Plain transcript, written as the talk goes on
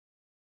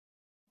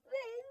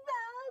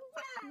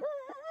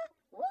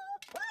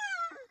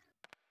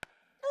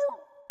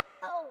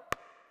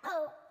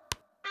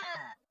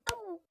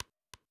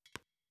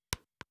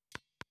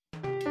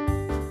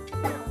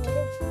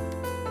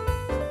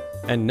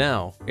And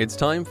now, it's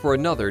time for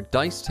another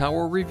Dice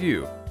Tower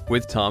review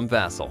with Tom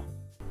Vasel.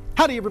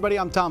 Howdy everybody,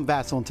 I'm Tom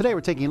Vasel, and today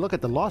we're taking a look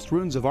at the Lost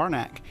Ruins of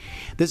Arnak.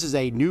 This is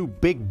a new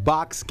big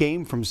box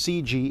game from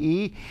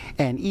CGE,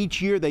 and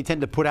each year they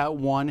tend to put out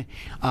one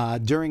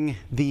during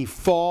the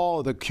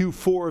fall, the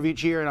Q4 of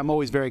each year, and I'm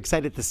always very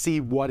excited to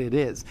see what it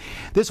is.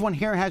 This one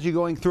here has you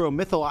going through a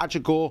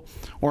mythological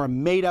or a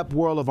made-up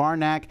world of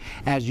Arnak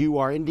as you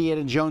are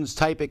Indiana Jones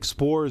type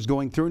explorers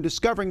going through and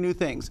discovering new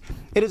things.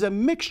 It is a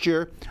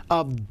mixture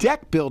of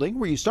deck building,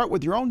 where you start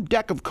with your own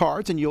deck of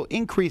cards and you'll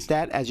increase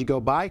that as you go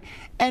by,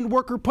 and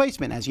worker placement,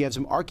 as you have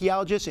some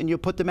archaeologists and you'll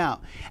put them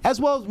out, as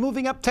well as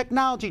moving up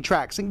technology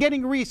tracks and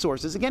getting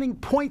resources and getting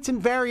points in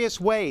various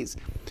ways.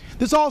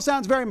 This all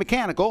sounds very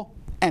mechanical,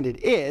 and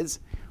it is,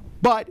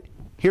 but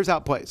here's how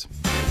it plays.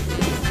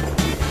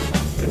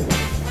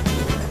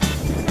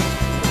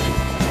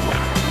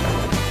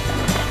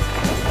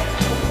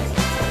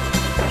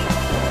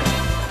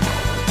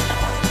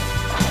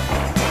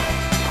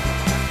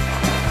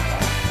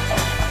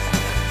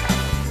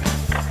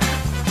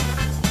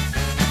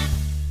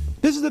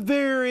 This is a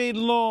very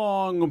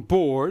long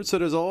board, so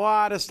there's a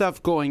lot of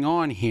stuff going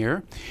on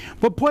here.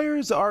 But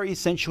players are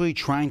essentially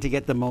trying to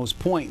get the most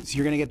points.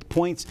 You're going to get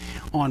points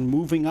on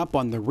moving up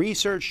on the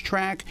research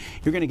track.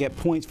 You're going to get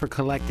points for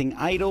collecting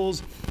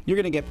idols. You're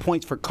going to get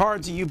points for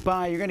cards that you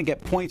buy. You're going to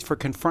get points for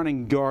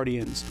confronting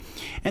guardians.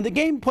 And the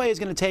gameplay is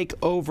going to take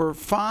over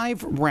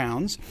 5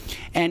 rounds.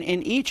 And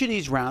in each of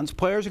these rounds,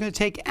 players are going to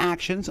take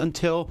actions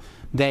until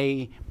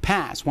they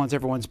pass. Once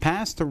everyone's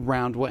passed, the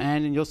round will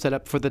end and you'll set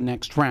up for the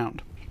next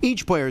round.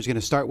 Each player is going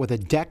to start with a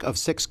deck of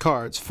 6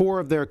 cards,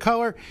 4 of their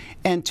color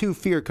and 2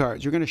 fear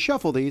cards. You're going to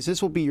shuffle these.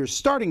 This will be your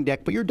starting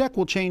deck, but your deck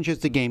will change as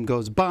the game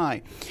goes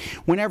by.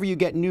 Whenever you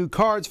get new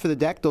cards for the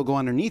deck, they'll go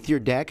underneath your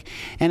deck,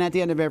 and at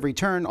the end of every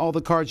turn, all the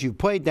cards you've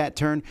played that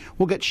turn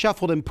will get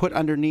shuffled and put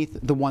underneath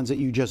the ones that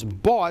you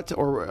just bought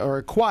or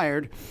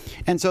acquired,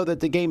 and so that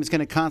the game is going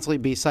to constantly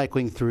be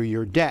cycling through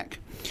your deck.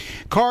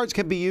 Cards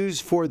can be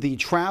used for the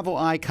travel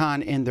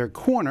icon in their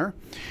corner.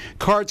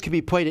 Cards can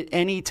be played at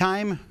any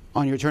time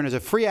on your turn as a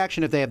free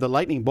action if they have the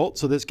lightning bolt.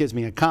 So this gives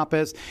me a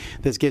compass,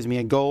 this gives me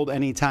a gold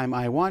anytime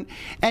I want,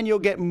 and you'll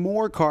get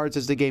more cards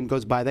as the game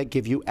goes by that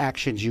give you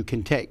actions you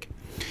can take.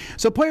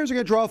 So players are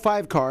going to draw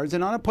 5 cards,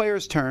 and on a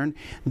player's turn,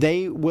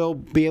 they will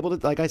be able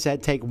to, like I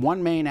said, take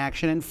 1 main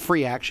action and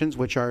free actions,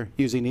 which are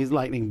using these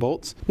lightning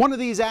bolts. One of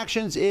these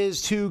actions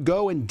is to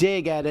go and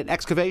dig at an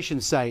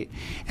excavation site.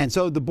 And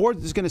so the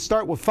board is going to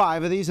start with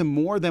 5 of these, and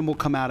more of them will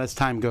come out as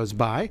time goes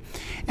by.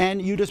 And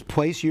you just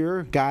place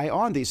your guy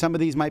on these. Some of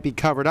these might be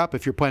covered up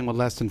if you're playing with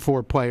less than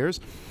 4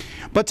 players.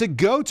 But to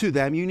go to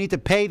them, you need to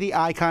pay the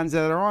icons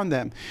that are on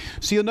them.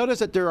 So you'll notice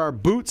that there are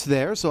boots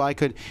there, so I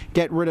could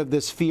get rid of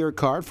this fear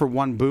card for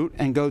 1 boot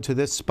and go to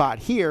this spot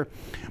here.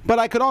 But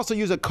I could also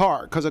use a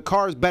car, because a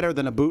car is better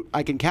than a boot.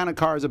 I can count a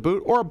car as a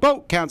boot, or a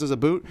boat counts as a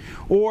boot,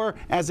 or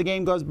as the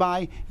game goes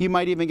by, you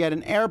might even get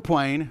an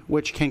airplane,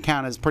 which can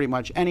count as pretty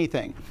much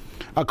anything.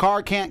 A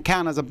car can't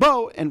count as a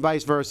boat, and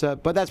vice versa,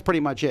 but that's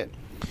pretty much it.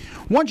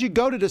 Once you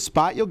go to the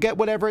spot, you'll get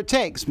whatever it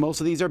takes. Most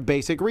of these are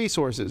basic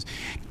resources.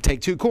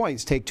 Take 2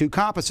 coins, take 2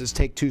 compasses,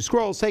 take 2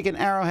 scrolls, take an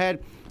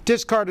arrowhead,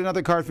 discard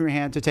another card from your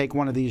hand to take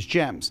one of these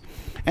gems.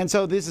 And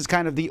so this is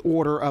kind of the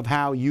order of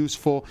how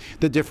useful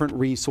the different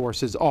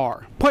resources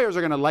are. Players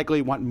are going to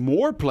likely want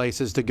more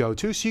places to go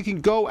to, so you can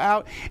go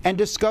out and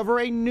discover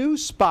a new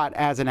spot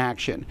as an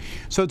action.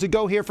 So to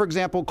go here, for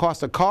example,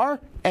 costs a car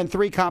and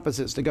 3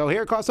 compasses. To go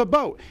here costs a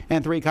boat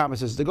and 3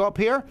 compasses. To go up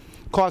here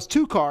costs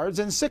 2 cards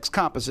and 6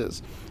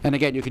 compasses. And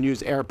again, you can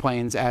use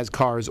airplanes as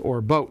cars or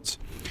boats.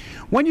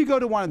 When you go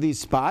to one of these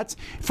spots,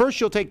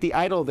 first you'll take the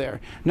idol there.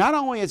 Not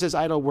only is this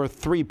idol worth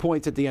 3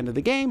 points at the end of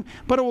the game,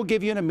 but it will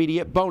give you an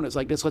immediate bonus.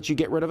 Like this lets you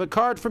get rid of a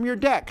card from your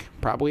deck,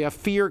 probably a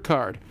fear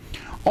card.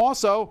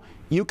 Also,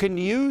 you can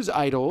use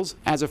idols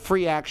as a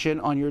free action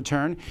on your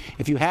turn.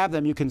 If you have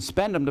them, you can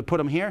spend them to put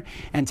them here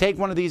and take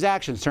one of these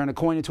actions. Turn a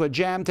coin into a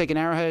gem, take an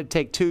arrowhead,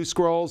 take 2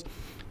 scrolls,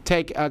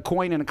 take a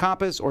coin and a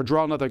compass, or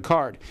draw another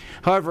card.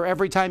 However,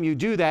 every time you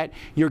do that,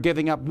 you're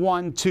giving up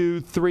 1, 2,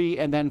 3,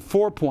 and then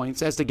 4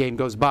 points as the game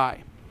goes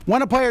by.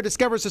 When a player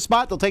discovers a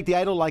spot, they'll take the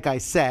idol like I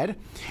said,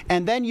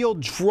 and then you'll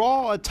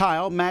draw a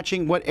tile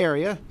matching what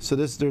area. So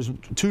there's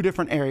 2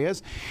 different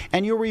areas,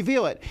 and you'll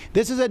reveal it.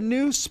 This is a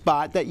new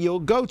spot that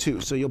you'll go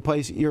to. So you'll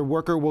place, your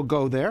worker will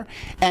go there,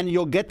 and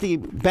you'll get the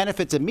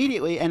benefits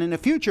immediately, and in the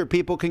future,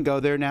 people can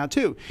go there now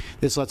too.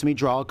 This lets me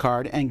draw a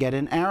card and get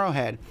an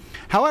arrowhead.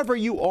 However,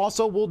 you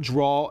also will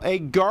draw a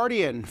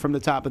guardian from the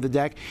top of the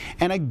deck,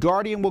 and a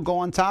guardian will go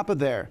on top of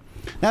there.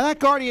 Now that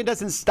guardian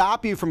doesn't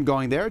stop you from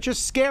going there, it's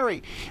just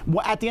scary.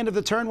 At the end of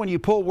the turn, when you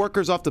pull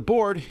workers off the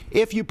board,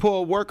 if you pull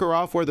a worker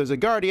off where there's a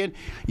guardian,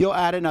 you'll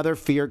add another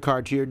fear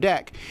card to your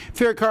deck.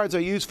 Fear cards are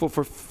useful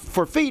for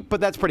feat, but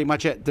that's pretty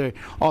much it. They're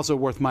also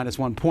worth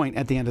 -1 point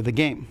at the end of the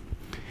game.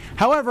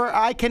 However,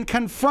 I can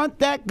confront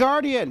that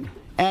guardian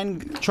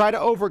and try to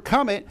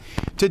overcome it.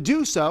 To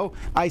do so,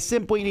 I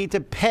simply need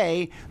to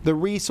pay the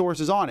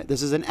resources on it.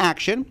 This is an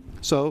action.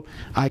 So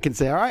I can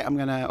say, all right, I'm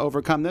going to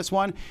overcome this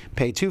one,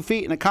 pay 2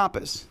 feet and a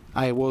compass.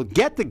 I will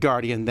get the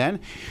Guardian then.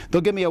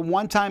 They'll give me a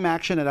one-time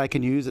action that I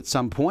can use at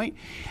some point.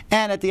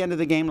 And at the end of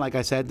the game, like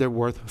I said, they're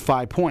worth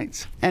 5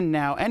 points. And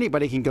now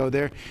anybody can go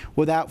there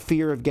without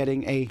fear of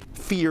getting a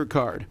fear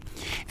card.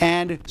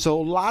 And so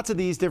lots of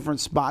these different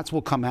spots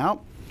will come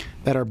out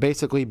that are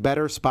basically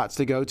better spots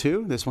to go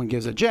to. This one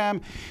gives a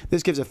gem.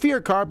 This gives a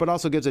fear card, but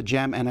also gives a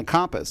gem and a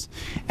compass.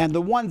 And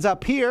the ones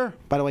up here,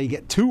 by the way, you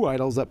get 2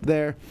 idols up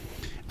there,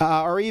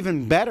 are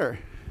even better.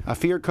 A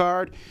fear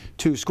card,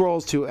 2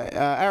 scrolls, 2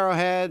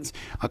 arrowheads,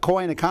 a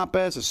coin, a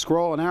compass, a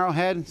scroll, an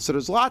arrowhead. So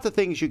there's lots of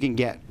things you can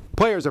get.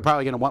 Players are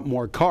probably going to want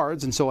more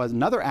cards, and so as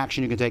another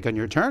action you can take on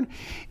your turn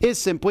is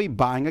simply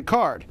buying a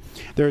card.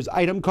 There's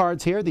item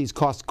cards here. These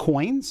cost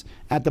coins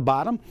at the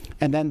bottom,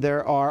 and then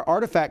there are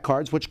artifact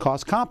cards which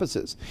cost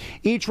compasses.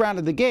 Each round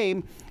of the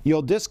game,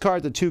 you'll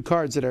discard the 2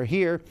 cards that are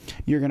here.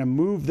 You're going to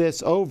move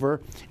this over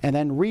and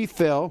then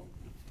refill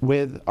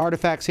with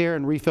artifacts here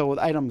and refill with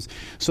items.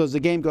 So as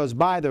the game goes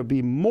by, there'll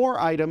be more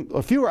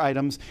fewer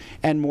items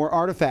and more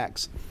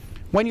artifacts.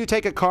 When you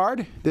take a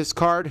card, this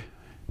card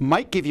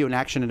might give you an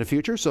action in the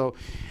future. So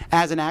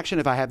as an action,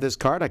 if I have this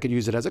card, I could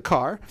use it as a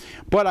car,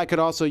 but I could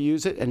also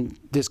use it and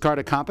discard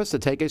a compass to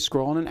take a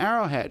scroll and an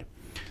arrowhead.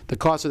 The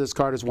cost of this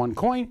card is 1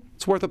 coin.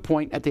 It's worth a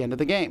point at the end of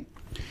the game.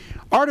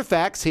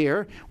 Artifacts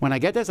here, when I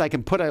get this, I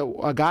can put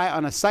a guy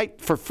on a site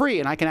for free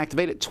and I can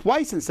activate it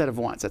twice instead of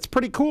once. That's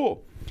pretty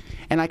cool.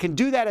 And I can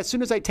do that as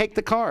soon as I take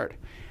the card.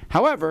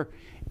 However,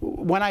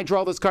 when I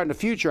draw this card in the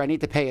future, I need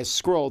to pay a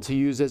scroll to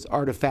use this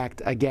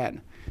artifact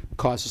again.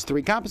 Cost is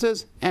 3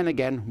 compasses, and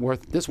again,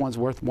 this one's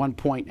worth 1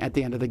 point at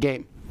the end of the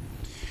game.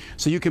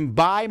 So you can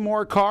buy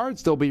more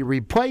cards, they'll be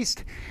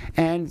replaced,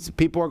 and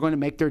people are going to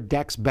make their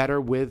decks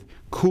better with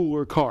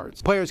cooler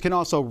cards. Players can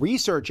also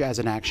research as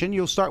an action.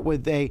 You'll start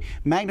with a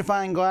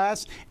magnifying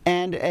glass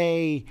and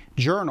a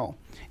journal.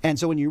 And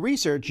so when you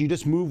research, you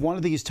just move one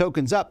of these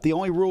tokens up. The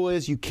only rule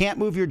is you can't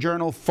move your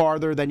journal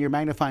farther than your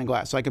magnifying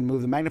glass. So I can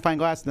move the magnifying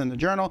glass and then the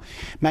journal,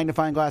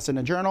 magnifying glass and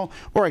the journal,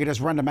 or I can just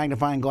run the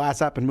magnifying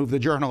glass up and move the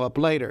journal up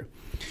later.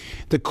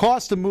 The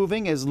cost of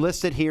moving is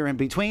listed here in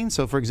between.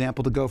 So for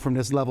example, to go from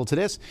this level to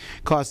this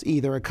costs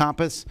either a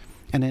compass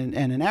and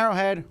an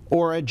arrowhead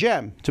or a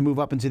gem to move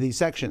up into these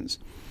sections.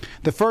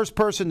 The first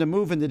person to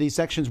move into these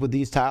sections with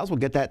these tiles will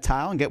get that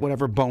tile and get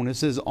whatever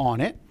bonus is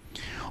on it.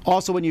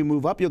 Also, when you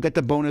move up, you'll get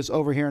the bonus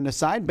over here on the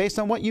side based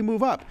on what you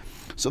move up.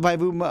 So if I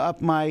move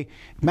up my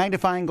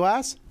magnifying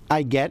glass,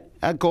 I get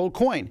a gold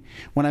coin.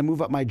 When I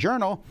move up my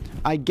journal,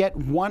 I get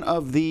one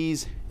of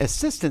these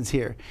assistants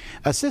here.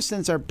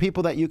 Assistants are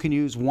people that you can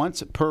use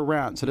once per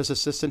round. So this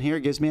assistant here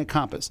gives me a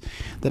compass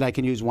that I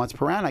can use once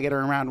per round. I get it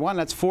in round 1.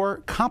 That's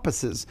 4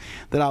 compasses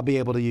that I'll be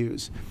able to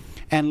use.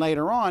 And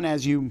later on,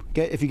 if you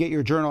get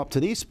your journal up to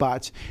these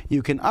spots,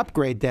 you can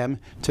upgrade them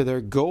to their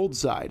gold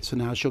side. So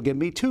now she'll give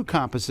me 2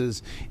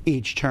 compasses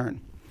each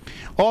turn.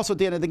 Also, at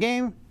the end of the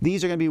game,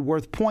 these are going to be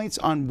worth points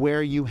on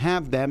where you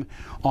have them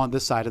on the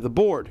side of the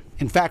board.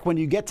 In fact, when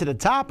you get to the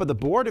top of the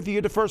board, if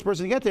you're the first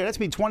person to get there, that's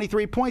going to be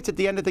 23 points at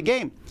the end of the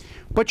game.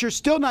 But you're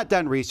still not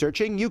done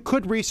researching. You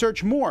could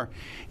research more.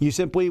 You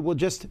simply will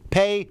just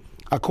pay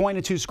a coin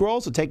and 2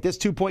 scrolls to take this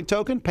 2-point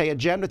token, pay a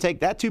gem to take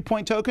that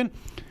 2-point token,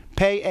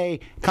 pay a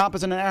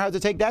compass and an arrowhead to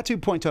take that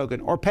 2-point token,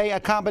 or pay a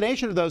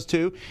combination of those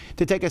 2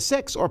 to take a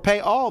 6, or pay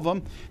all of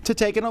them to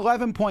take an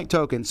 11-point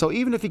token. So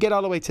even if you get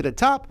all the way to the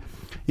top,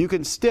 you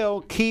can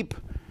still keep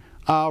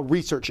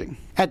researching.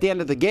 At the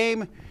end of the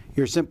game,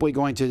 you're simply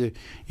going to,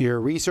 your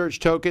research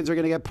tokens are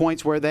going to get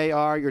points where they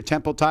are, your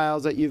temple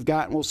tiles that you've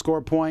gotten will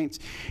score points,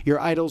 your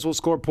idols will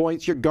score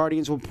points, your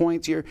guardians will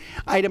points, your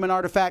item and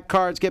artifact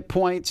cards get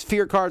points,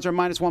 fear cards are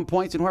 -1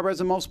 points, and whoever has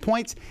the most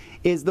points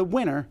is the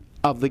winner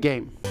of the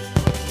game.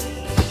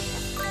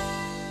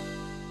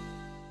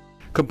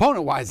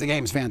 Component-wise, the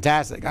game's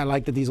fantastic. I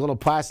like that these little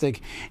plastic,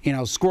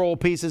 scroll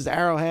pieces,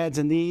 arrowheads,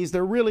 and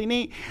they're really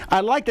neat. I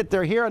like that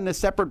they're here on this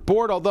separate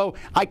board, although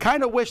I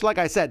kind of wish, like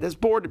I said, this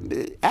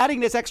board, adding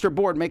this extra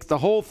board makes the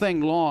whole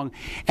thing long.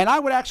 And I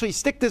would actually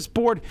stick this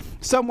board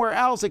somewhere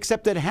else,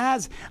 except it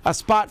has a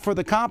spot for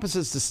the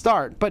compasses to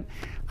start. But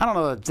I don't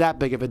know if it's that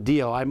big of a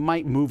deal. I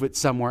might move it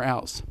somewhere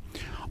else.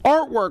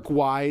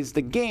 Artwork-wise,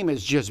 the game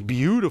is just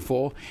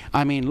beautiful.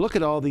 I mean, look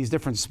at all these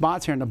different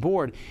spots here on the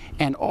board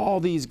and all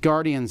these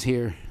guardians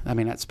here. I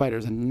mean, that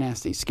spider's a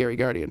nasty, scary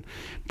guardian.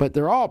 But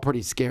they're all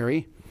pretty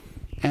scary,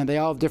 and they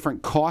all have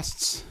different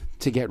costs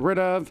to get rid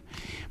of.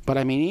 But,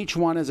 I mean, each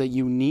one is a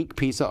unique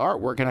piece of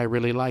artwork, and I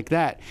really like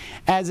that,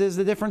 as is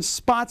the different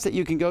spots that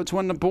you can go to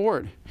on the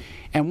board.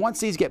 And once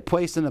these get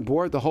placed on the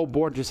board, the whole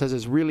board just has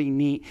this really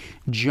neat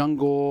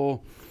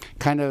jungle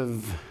kind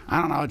of, I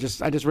don't know, I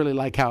just really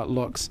like how it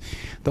looks.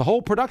 The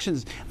whole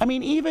productions, I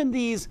mean, even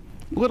these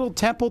little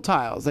temple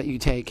tiles that you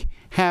take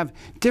have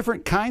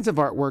different kinds of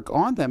artwork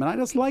on them, and I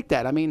just like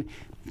that. I mean,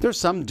 there's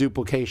some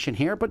duplication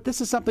here, but this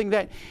is something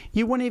that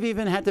you wouldn't have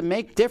even had to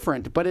make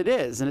different, but it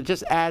is, and it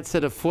just adds to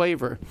the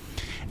flavor.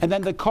 And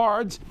then the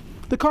cards,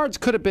 The cards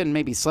could have been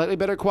maybe slightly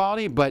better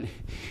quality, but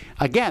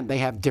again, they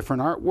have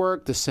different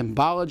artwork. The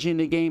symbology in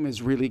the game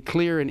is really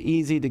clear and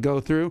easy to go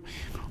through.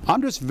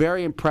 I'm just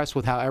very impressed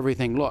with how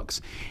everything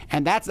looks.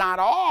 And that's not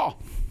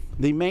all.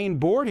 The main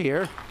board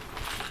here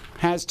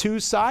has 2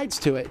 sides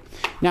to it.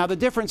 Now, the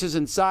differences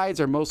in sides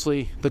are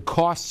mostly the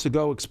costs to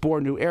go explore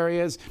new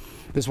areas.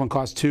 This one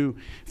costs 2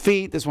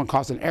 feet, this one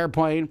costs an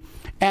airplane,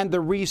 and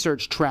the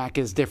research track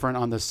is different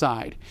on the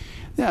side.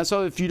 Yeah,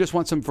 so if you just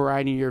want some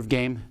variety in your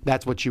game,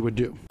 that's what you would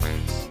do.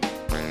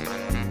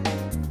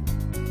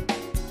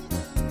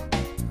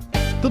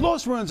 The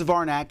Lost Ruins of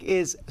Arnak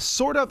is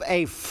sort of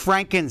a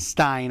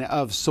Frankenstein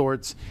of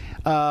sorts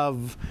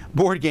of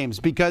board games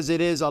because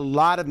it is a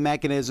lot of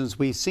mechanisms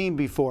we've seen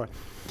before.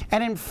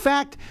 And in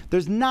fact,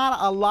 there's not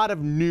a lot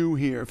of new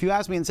here. If you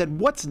asked me and said,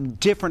 what's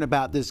different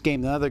about this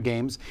game than other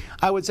games,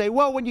 I would say,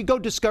 well, when you go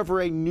discover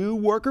a new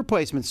worker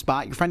placement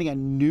spot, you're finding a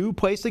new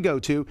place to go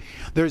to.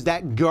 There's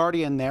that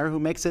guardian there who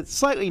makes it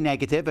slightly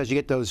negative as you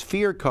get those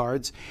fear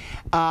cards.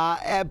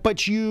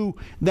 But you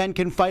then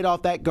can fight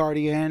off that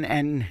guardian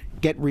and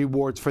get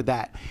rewards for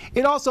that.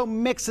 It also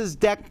mixes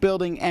deck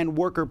building and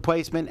worker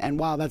placement, and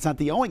while that's not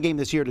the only game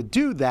this year to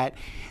do that,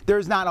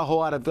 there's not a whole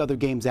lot of other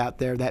games out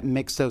there that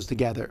mix those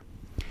together.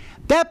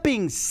 That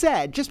being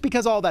said, just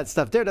because all that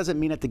stuff there doesn't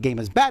mean that the game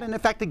is bad, and in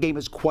fact the game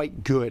is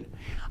quite good.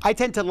 I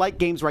tend to like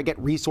games where I get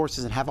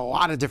resources and have a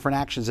lot of different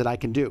actions that I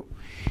can do.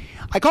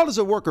 I call this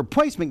a worker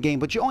placement game,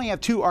 but you only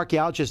have 2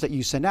 archaeologists that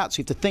you send out, so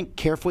you have to think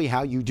carefully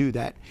how you do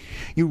that.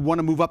 You want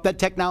to move up that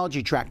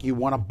technology track. You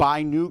want to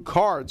buy new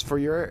cards for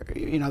your,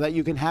 that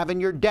you can have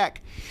in your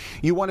deck.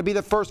 You want to be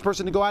the first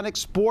person to go out and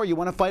explore. You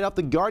want to fight off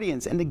the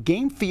guardians, and the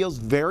game feels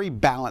very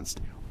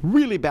balanced.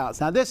 Really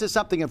balanced. Now, this is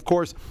something, of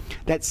course,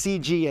 that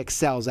CG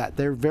excels at.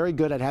 They're very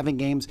good at having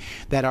games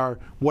that are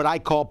what I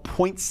call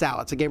point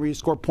salads, a game where you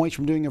score points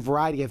from doing a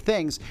variety of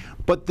things.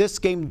 But this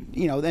game,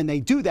 and they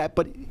do that,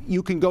 but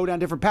you can go down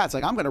different paths.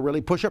 Like, I'm going to really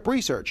push up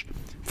research.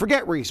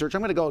 Forget research.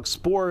 I'm going to go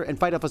explore and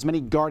fight off as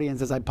many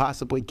guardians as I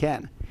possibly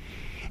can.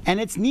 And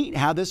it's neat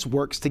how this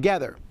works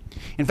together.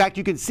 In fact,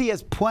 you can see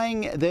us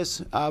playing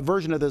this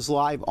version of this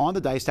live on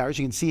the Dice Towers.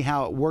 You can see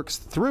how it works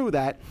through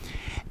that.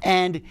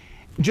 And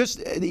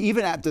just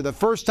even after the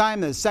first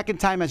time, the second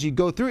time as you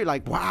go through it,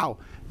 like, wow,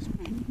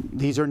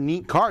 these are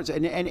neat cards.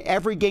 And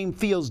every game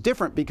feels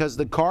different because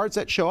the cards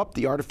that show up,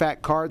 the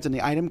artifact cards and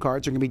the item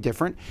cards are going to be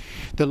different.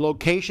 The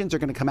locations are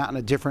going to come out in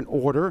a different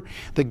order.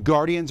 The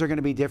guardians are going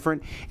to be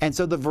different. And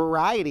so the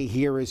variety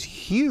here is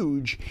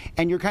huge,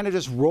 and you're kind of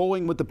just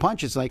rolling with the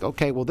punches. Like,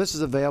 okay, well, this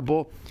is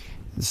available.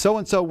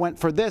 So-and-so went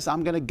for this.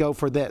 I'm going to go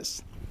for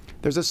this.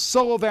 There's a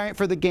solo variant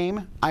for the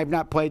game. I've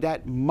not played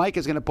that. Mike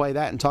is going to play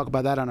that and talk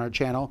about that on our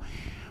channel.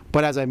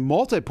 But as a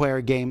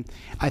multiplayer game,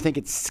 I think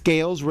it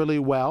scales really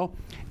well,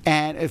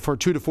 and for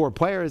 2 to 4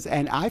 players,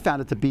 and I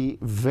found it to be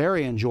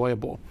very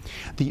enjoyable.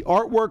 The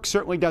artwork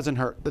certainly doesn't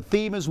hurt. The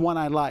theme is one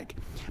I like.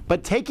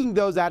 But taking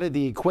those out of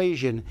the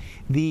equation,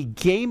 the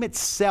game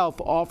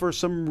itself offers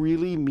some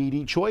really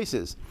meaty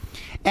choices.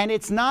 And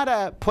it's not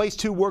a place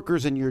 2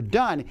 workers and you're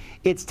done.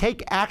 It's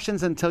take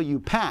actions until you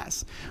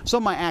pass. So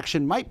my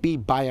action might be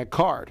buy a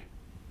card,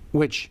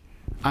 which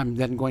I'm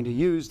then going to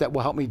use that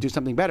will help me do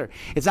something better.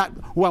 It's not,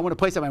 well, I want to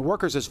place out my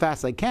workers as fast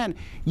as I can.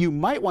 You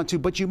might want to,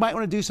 but you might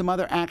want to do some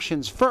other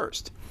actions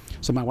first.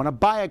 So I might want to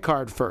buy a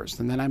card first,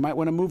 and then I might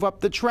want to move up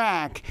the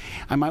track.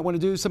 I might want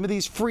to do some of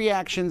these free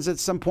actions at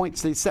some point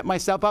to set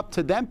myself up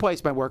to then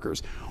place my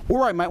workers.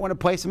 Or I might want to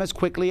place them as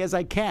quickly as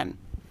I can.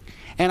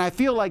 And I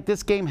feel like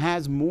this game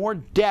has more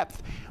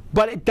depth,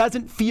 but it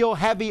doesn't feel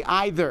heavy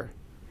either.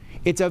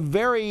 It's a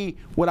very,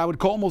 what I would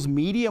call almost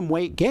medium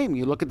weight game.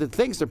 You look at the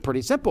things, they're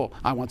pretty simple.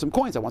 I want some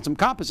coins, I want some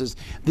compasses.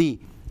 The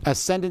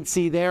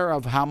ascendancy there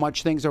of how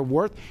much things are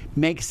worth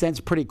makes sense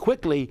pretty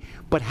quickly,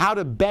 but how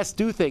to best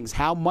do things,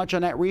 how much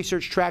on that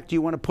research track do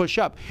you want to push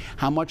up,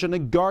 how much on the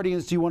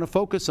guardians do you want to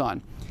focus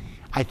on.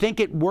 I think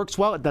it works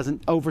well. It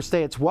doesn't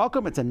overstay its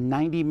welcome. It's a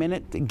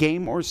 90-minute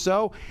game or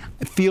so.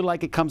 I feel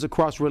like it comes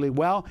across really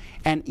well,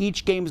 and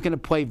each game is going to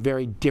play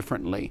very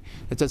differently.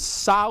 It's a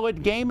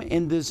solid game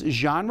in this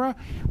genre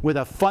with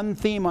a fun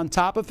theme on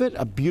top of it,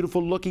 a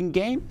beautiful looking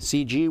game.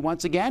 CG,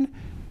 once again,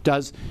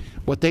 does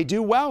what they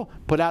do well,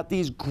 put out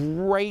these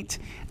great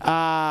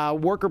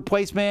worker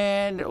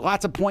placement,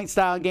 lots of point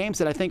style games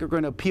that I think are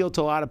going to appeal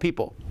to a lot of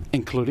people,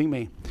 including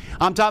me.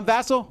 I'm Tom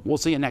Vasel. We'll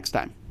see you next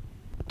time.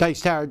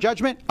 Dice Tower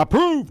Judgment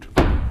approved.